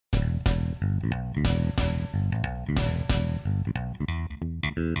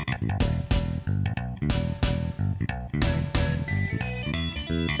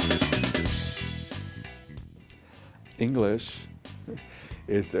English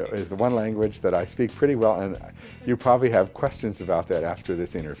is the one language that I speak pretty well, and you probably have questions about that after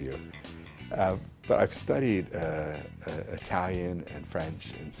this interview. But I've studied Italian and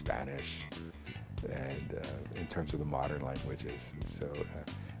French and Spanish, and in terms of the modern languages. So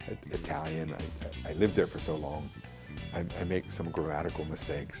Italian, I lived there for so long. I make some grammatical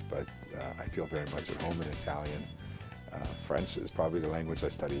mistakes, but I feel very much at home in Italian. French is probably the language I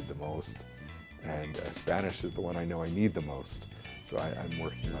studied the most, and Spanish is the one I know I need the most. So I'm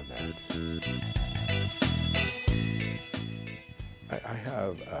working on that. I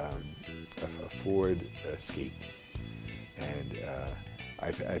have a Ford Escape, and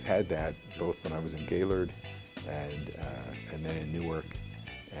I've had that both when I was in Gaylord and then in Newark,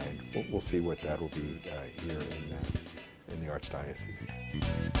 and we'll see what that will be here in the Archdiocese.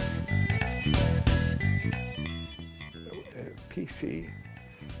 PC,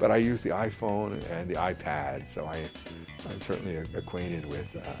 but I use the iPhone and the iPad, so I'm certainly acquainted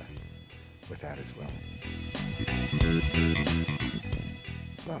with that as well.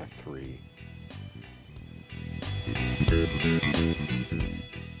 About a 3.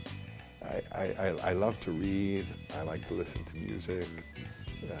 I love to read. I like to listen to music.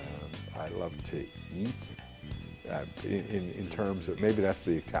 I love to eat. In terms of, maybe that's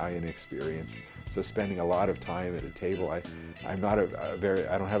the Italian experience. So spending a lot of time at a table. I'm not I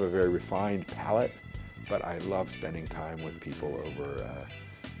don't have a very refined palate, but I love spending time with people over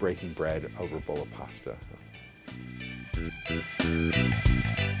breaking bread over a bowl of pasta.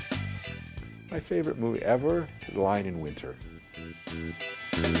 My favorite movie ever, The Lion in Winter.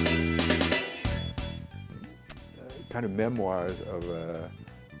 Kind of memoirs of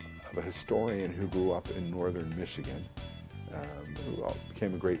a historian who grew up in northern Michigan, who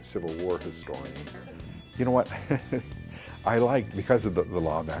became a great Civil War historian. You know what? I like, because of the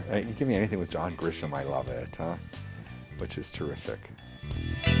law back, give me anything with John Grisham, I love it, which is terrific.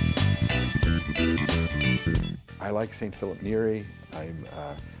 I like St. Philip Neri.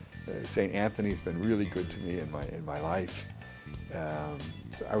 St. Anthony's been really good to me in my life.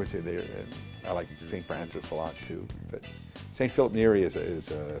 So I would say I like St. Francis a lot too. But St. Philip Neri is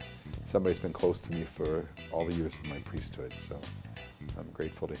somebody who's been close to me for all the years of my priesthood, so I'm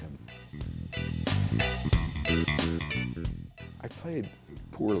grateful to him. I played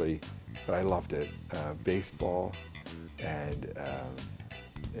poorly, but I loved it. Baseball and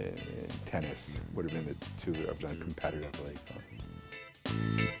tennis would have been the two that I've done competitively.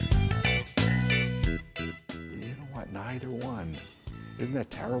 You know what, neither one. Isn't that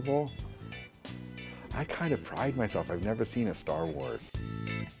terrible? I kind of pride myself. I've never seen a Star Wars.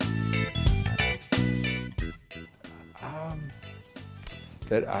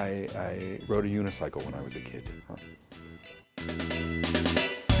 That I rode a unicycle when I was a kid. I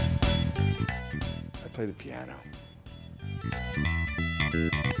played the piano.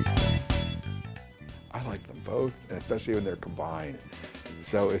 I like them both, and especially when they're combined.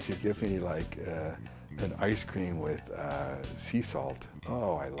 So if you give me like an ice cream with sea salt,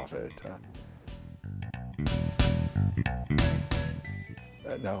 oh, I love it.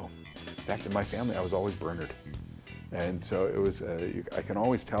 No, back to my family, I was always Bernard. And so it was, I can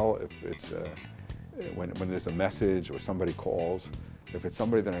always tell if it's, when there's a message or somebody calls, if it's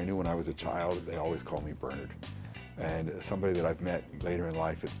somebody that I knew when I was a child, they always call me Bernard. And somebody that I've met later in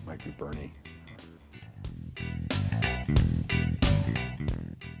life, it might be Bernie. You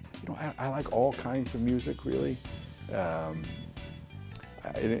know, I like all kinds of music, really.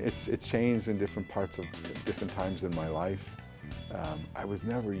 It's changed in different parts of different times in my life. I was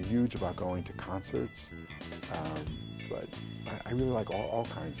never huge about going to concerts, but I really like all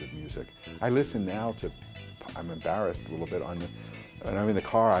kinds of music. I listen now to, I'm embarrassed a little bit, when I'm in the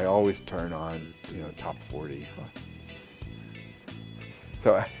car, I always turn on, top 40.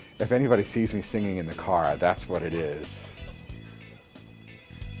 So if anybody sees me singing in the car, that's what it is.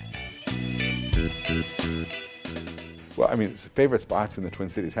 Well, I mean, favorite spots in the Twin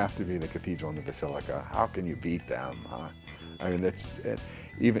Cities have to be the Cathedral and the Basilica. How can you beat them, huh? I mean, that's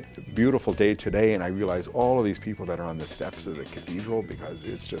even beautiful day today, and I realize all of these people that are on the steps of the cathedral because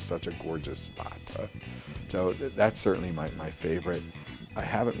it's just such a gorgeous spot. So that's certainly my favorite. I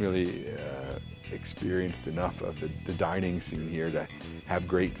haven't really experienced enough of the dining scene here to have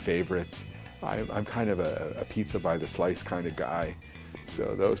great favorites. I'm kind of a pizza by the slice kind of guy.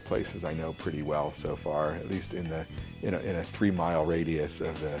 So those places I know pretty well so far, at least in a 3-mile radius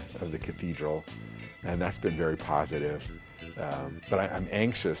of the cathedral, and that's been very positive. But I'm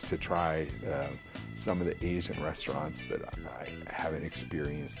anxious to try some of the Asian restaurants that I haven't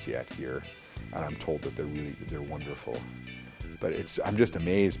experienced yet here, and I'm told that they're wonderful. But I'm just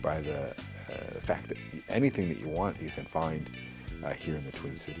amazed by the fact that anything that you want, you can find here in the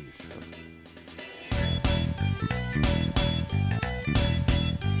Twin Cities.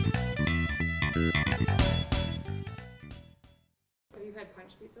 Have you had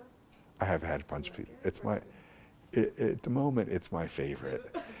punch pizza? I have had punch pizza. It's at the moment, it's my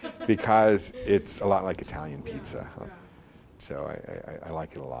favorite because it's a lot like Italian pizza. So I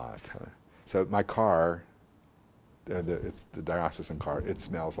like it a lot. So my car, it's the diocesan car, it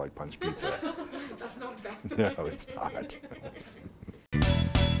smells like punch pizza. That's not bad. No, it's not.